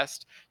is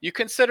best. You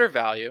consider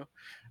value.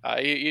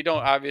 You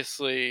don't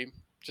obviously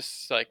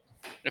just like,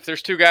 if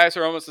there's two guys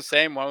who are almost the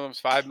same, one of them's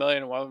 5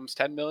 million and one of them's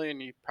 10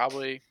 million, you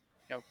probably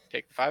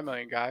take the 5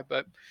 million guy.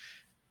 But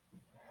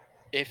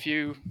if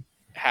you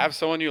have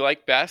someone you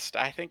like best,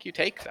 I think you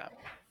take them.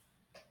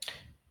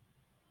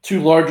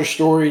 Two larger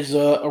stories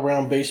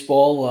around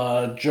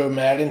baseball. Joe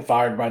Madden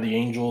fired by the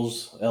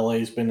Angels.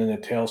 LA's been in a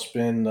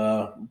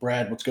tailspin.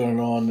 Brad, what's going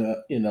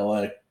on in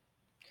LA?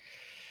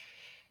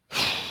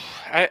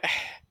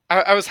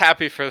 I was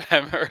happy for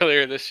them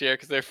earlier this year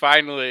because they're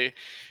finally,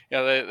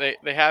 they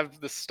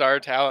have the star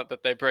talent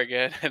that they bring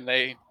in, and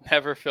they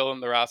never fill in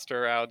the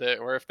roster around it.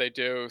 Or if they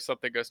do,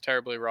 something goes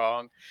terribly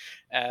wrong.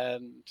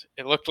 And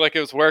it looked like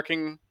it was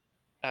working.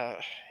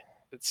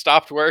 It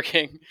stopped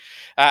working.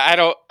 I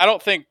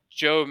don't think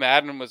Joe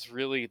Madden was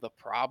really the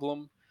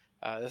problem.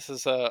 This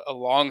is a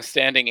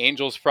long-standing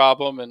Angels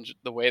problem and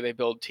the way they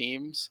build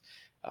teams.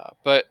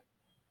 But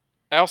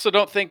I also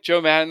don't think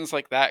Joe Madden's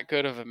like that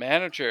good of a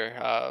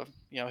manager.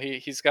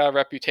 He's got a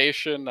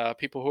reputation.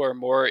 People who are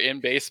more in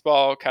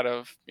baseball kind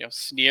of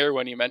sneer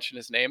when you mention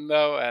his name,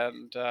 though,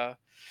 and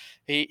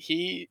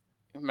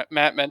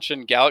Matt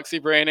mentioned galaxy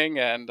braining,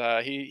 and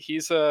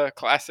he's a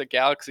classic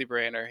galaxy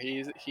brainer.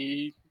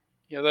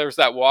 There was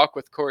that walk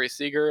with Corey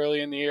Seager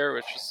early in the year,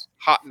 which was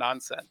hot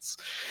nonsense,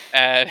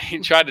 and he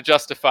tried to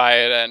justify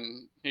it,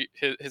 and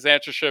his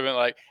answer should have been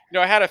like,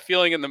 I had a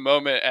feeling in the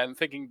moment, and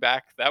thinking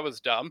back, that was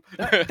dumb,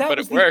 that but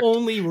was it worked. The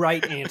only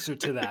right answer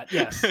to that.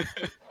 Yes.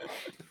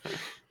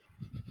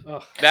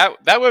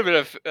 That would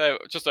have been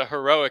just a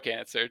heroic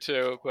answer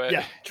too. But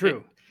yeah,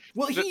 true.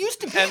 Well, he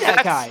used to be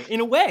that guy in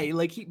a way.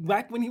 Like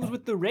back when he was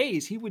with the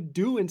Rays, he would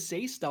do and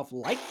say stuff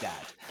like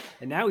that.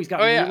 And now he's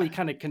gotten really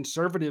kind of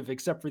conservative,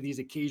 except for these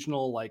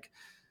occasional, like,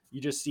 you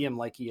just see him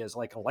like he has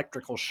like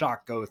electrical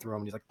shock go through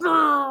him. He's like,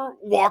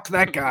 walk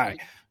that guy.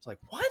 It's like,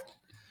 what?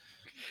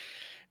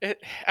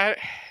 I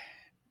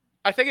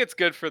think it's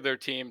good for their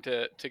team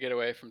to get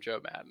away from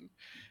Joe Madden.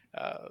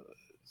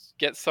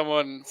 Get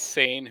someone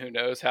sane who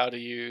knows how to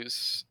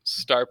use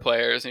star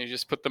players, and you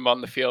just put them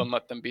on the field and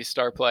let them be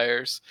star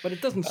players. But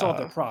it doesn't solve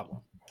their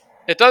problem.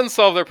 It doesn't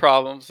solve their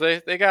problems.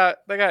 They got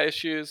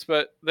issues,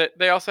 but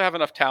they also have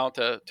enough talent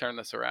to turn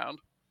this around.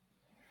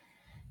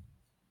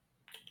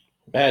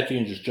 Matt, you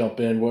can just jump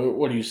in.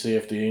 What do you see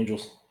if the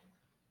Angels?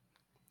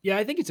 Yeah,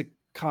 I think it's a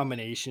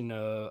combination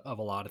of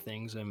a lot of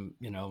things, and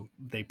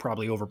they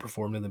probably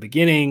overperformed in the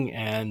beginning,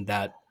 and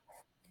that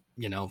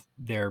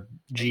their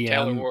GM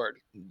Taylor Ward.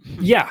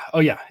 Yeah.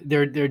 Oh yeah.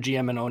 Their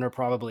GM and owner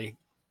probably,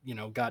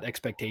 got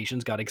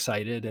expectations, got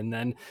excited.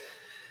 And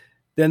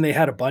then they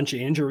had a bunch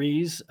of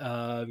injuries.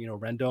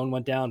 Rendon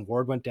went down,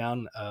 Ward went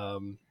down.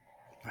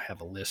 I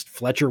have a list.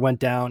 Fletcher went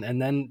down,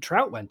 and then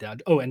Trout went down.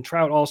 Oh, and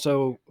Trout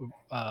also,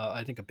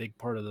 I think a big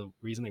part of the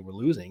reason they were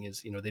losing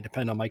is, they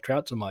depend on Mike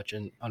Trout so much.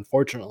 And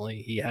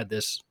unfortunately he had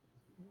this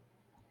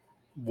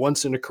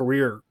once in a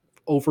career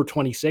over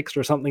 26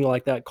 or something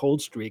like that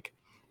cold streak.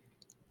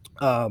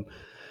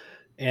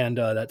 And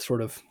that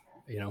sort of,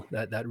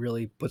 that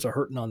really puts a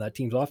hurting on that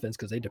team's offense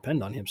because they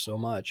depend on him so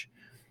much.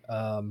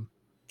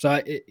 So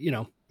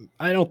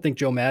I don't think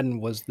Joe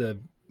Madden was the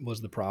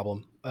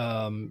problem.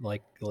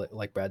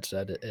 Like Brad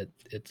said,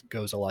 it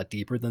goes a lot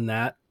deeper than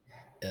that.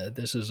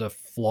 This is a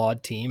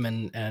flawed team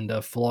and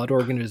a flawed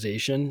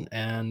organization,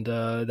 and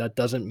that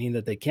doesn't mean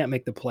that they can't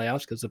make the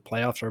playoffs, because the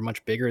playoffs are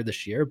much bigger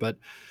this year. But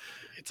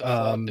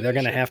they're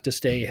going to have to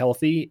stay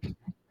healthy.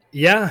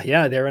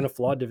 Yeah, they're in a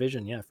flawed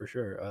division. Yeah, for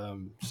sure.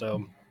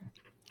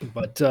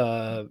 But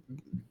they're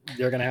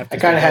going to have to. I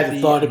kind of had the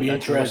thought it'd be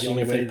interesting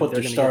if they put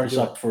their stars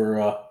up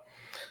for. I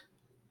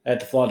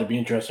had the thought it'd be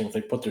interesting if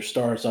they put their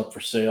stars up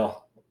for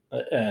sale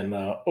and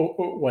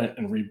went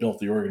and rebuilt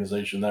the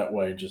organization that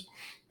way. Just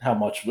how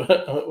much,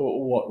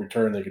 what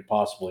return they could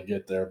possibly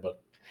get there,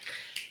 but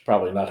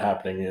probably not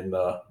happening in.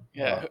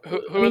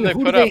 Who would they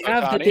put up?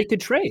 Have that they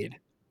could trade?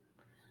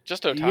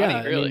 Just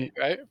Ohtani, really,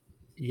 right?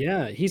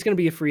 Yeah, he's going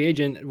to be a free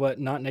agent. What?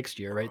 Not next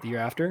year, right? The year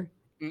after?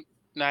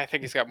 No, I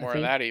think he's got more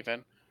than that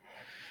even.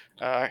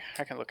 I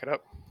can look it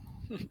up.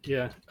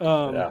 Yeah.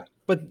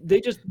 But they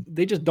just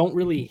don't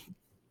really.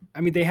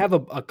 I mean, they have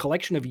a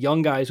collection of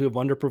young guys who have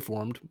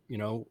underperformed.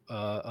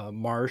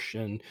 Marsh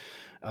and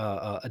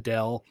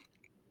Adele,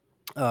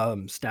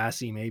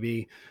 Stassi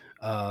maybe,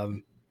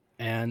 and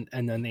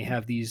then they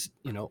have these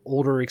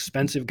older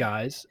expensive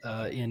guys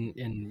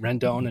in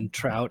Rendon and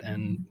Trout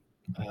and.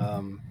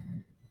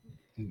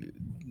 And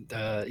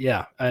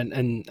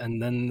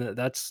then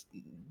that's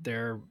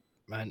their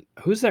man.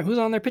 Who's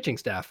on their pitching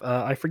staff?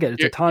 I forget.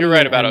 It's Ohtani. You're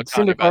right about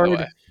Ohtani, by the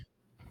way.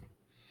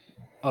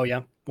 Oh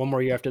yeah, one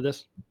more year after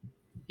this.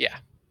 Yeah.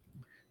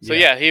 So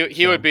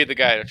he would be the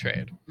guy to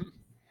trade.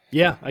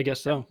 Yeah, I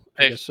guess so.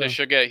 They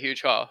should get a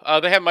huge haul.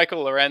 They have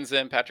Michael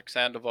Lorenzen, Patrick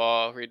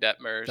Sandoval, Reed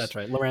Detmers. That's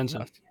right,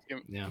 Lorenzen.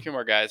 A few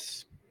more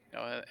guys,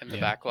 in the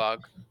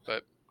backlog,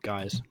 but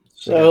guys.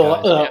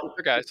 So they're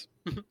guys.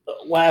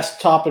 Last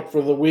topic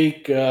for the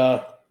week.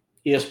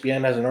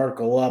 ESPN has an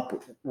article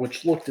up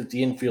which looked at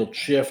the infield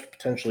shift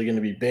potentially going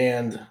to be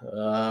banned.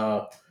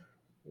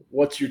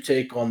 What's your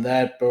take on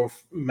that,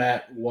 both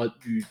Matt? What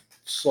you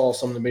saw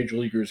some of the major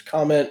leaguers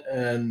comment,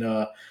 and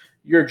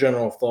your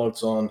general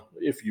thoughts on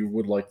if you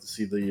would like to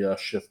see the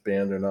shift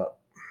banned or not.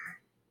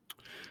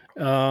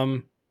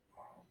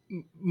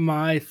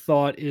 My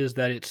thought is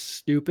that it's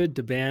stupid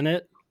to ban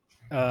it.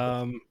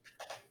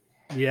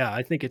 Yeah,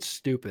 I think it's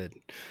stupid.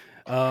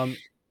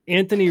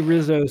 Anthony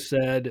Rizzo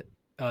said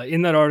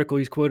in that article,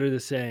 he's quoted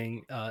as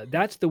saying,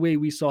 that's the way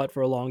we saw it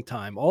for a long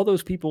time. All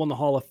those people in the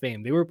Hall of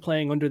Fame, they were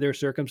playing under their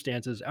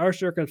circumstances. Our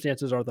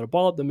circumstances are that a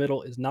ball up the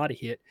middle is not a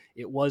hit.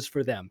 It was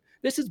for them.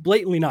 This is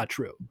blatantly not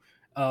true.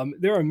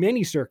 There are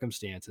many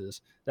circumstances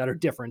that are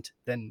different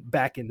than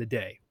back in the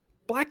day.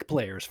 Black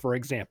players, for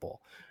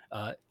example.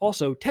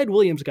 Also, Ted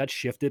Williams got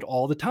shifted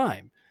all the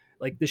time.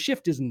 Like, the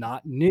shift is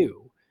not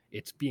new.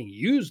 It's being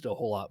used a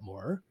whole lot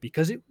more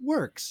because it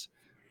works.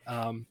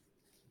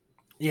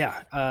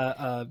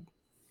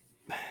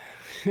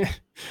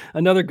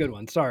 Another good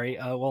one. Sorry,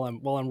 while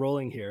I'm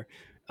rolling here.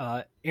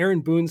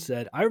 Aaron Boone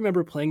said, I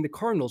remember playing the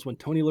Cardinals when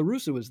Tony La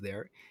Russa was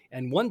there,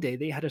 and one day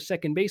they had a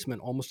second baseman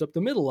almost up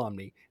the middle on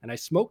me, and I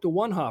smoked a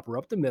one-hopper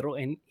up the middle,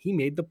 and he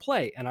made the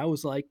play, and I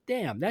was like,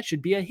 damn, that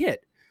should be a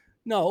hit.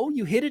 No,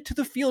 you hit it to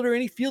the fielder,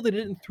 and he fielded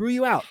it and threw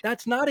you out.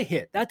 That's not a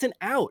hit. That's an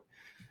out.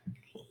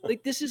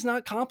 Like, this is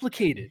not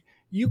complicated.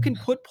 You can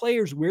put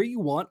players where you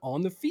want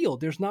on the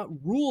field. There's not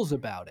rules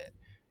about it.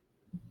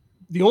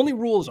 The only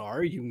rules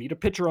are you need a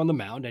pitcher on the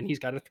mound, and he's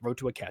got to throw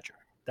to a catcher.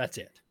 That's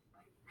it.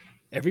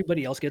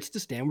 Everybody else gets to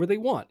stand where they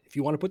want. If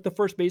you want to put the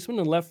first baseman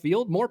in left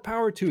field, more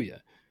power to you.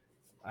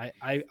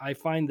 I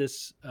find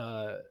this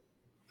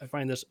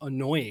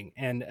annoying,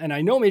 and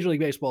I know Major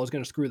League Baseball is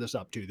going to screw this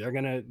up too. They're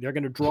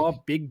gonna draw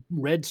big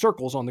red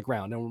circles on the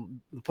ground,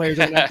 and the players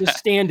are going to have to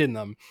stand in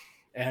them,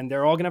 and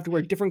they're all going to have to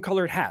wear different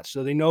colored hats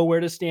so they know where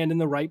to stand in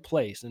the right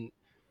place. And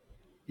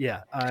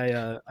yeah,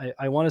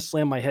 I want to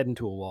slam my head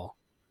into a wall.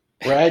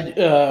 Brad,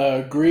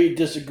 agree,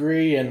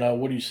 disagree, and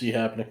what do you see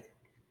happening?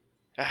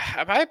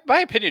 My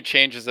opinion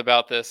changes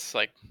about this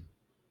like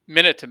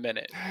minute to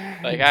minute.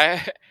 Like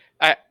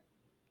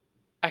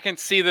I can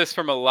see this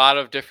from a lot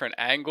of different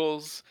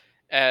angles.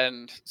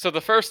 And so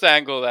the first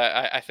angle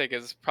that I think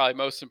is probably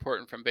most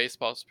important from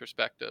baseball's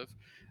perspective,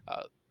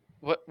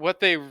 what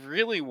they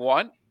really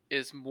want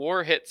is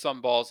more hits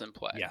on balls in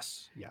play.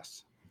 Yes.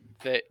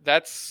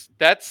 That's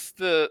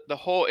the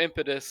whole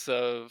impetus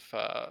of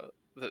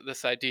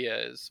this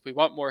idea is we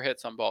want more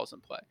hits on balls in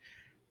play.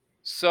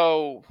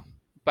 So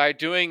by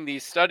doing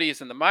these studies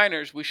in the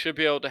minors, we should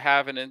be able to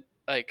have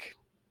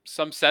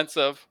some sense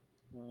of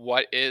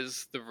what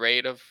is the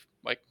rate of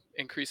like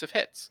increase of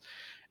hits.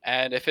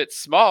 And if it's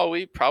small,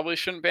 we probably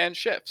shouldn't ban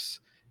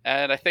shifts.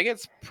 And I think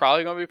it's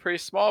probably going to be pretty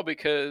small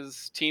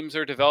because teams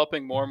are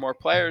developing more and more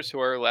players who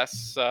are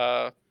less,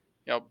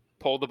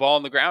 pull the ball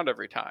on the ground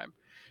every time.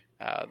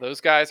 Those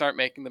guys aren't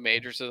making the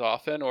majors as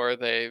often, or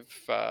they've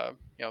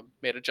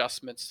made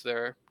adjustments to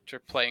their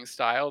playing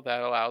style that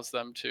allows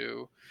them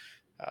to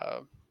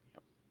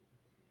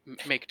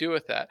make do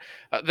with that.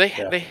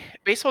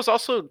 Baseball's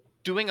also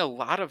doing a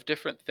lot of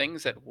different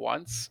things at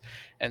once,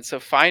 and so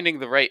finding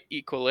the right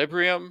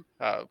equilibrium,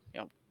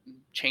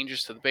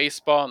 changes to the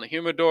baseball and the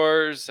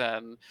humidors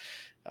and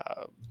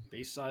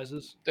base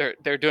sizes.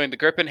 They're doing the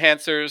grip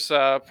enhancers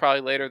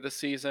probably later this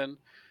season.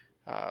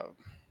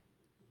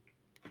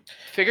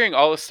 Figuring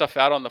all this stuff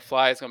out on the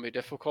fly is going to be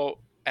difficult,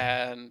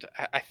 and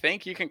I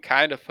think you can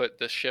kind of put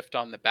this shift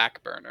on the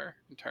back burner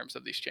in terms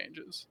of these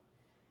changes.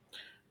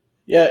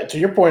 Yeah, to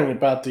your point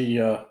about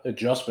the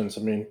adjustments,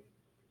 I mean,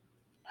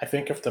 I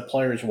think if the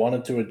players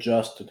wanted to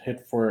adjust and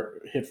hit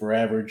for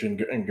average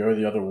and go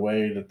the other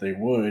way, that they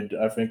would.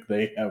 I think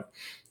they have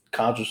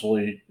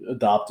consciously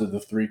adopted the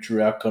 3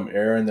 true outcome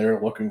error, and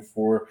they're looking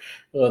for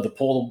the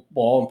pull the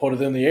ball and put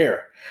it in the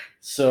air.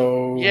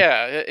 So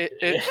yeah,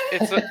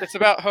 it's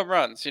about home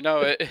runs.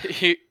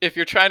 If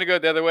you're trying to go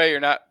the other way, you're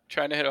not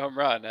trying to hit a home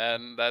run,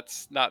 and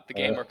that's not the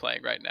game we're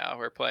playing right now.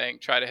 We're playing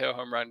try to hit a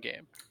home run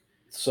game.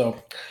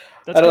 So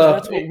that's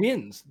what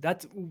wins.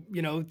 That's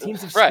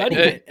teams have studied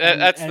it.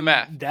 That's the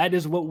math. That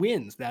is what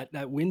wins.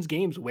 That wins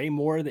games way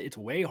more. It's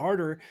way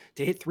harder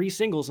to hit 3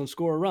 singles and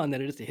score a run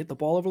than it is to hit the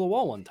ball over the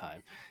wall one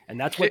time. And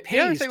that's what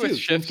pays too.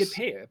 Teams get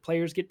paid.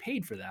 Players get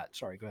paid for that.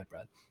 Sorry, go ahead,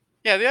 Brad.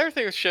 Yeah, the other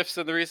thing with shifts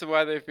and the reason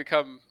why they've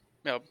become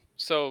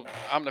so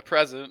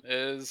omnipresent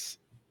is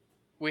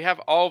we have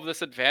all of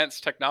this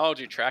advanced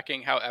technology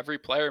tracking how every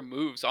player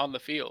moves on the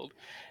field,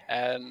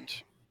 and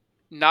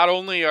not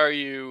only are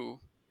you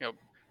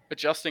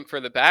adjusting for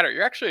the batter,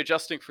 you're actually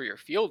adjusting for your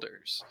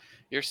fielders.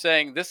 You're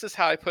saying, this is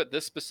how I put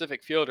this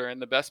specific fielder in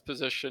the best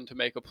position to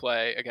make a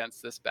play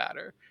against this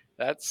batter.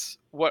 That's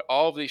what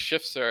all of these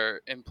shifts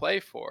are in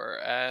play for.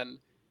 And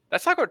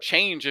that's not going to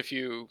change if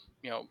you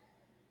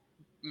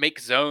make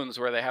zones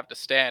where they have to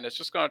stand. It's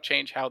just going to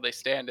change how they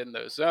stand in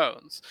those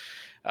zones.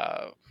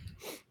 I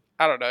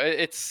don't know.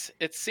 It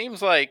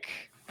seems like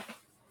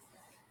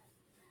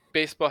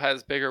baseball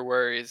has bigger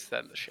worries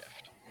than the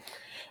shift.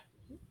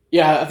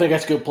 Yeah, I think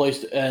that's a good place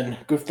to end.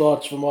 Good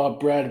thoughts from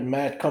Brad and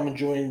Matt. Come and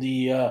join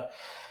the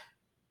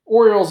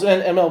Orioles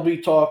and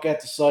MLB talk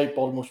at the site,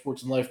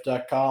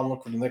 BaltimoreSportsAndLife.com.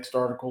 Look for the next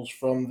articles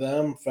from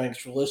them. Thanks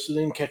for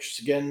listening. Catch us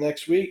again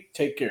next week.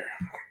 Take care.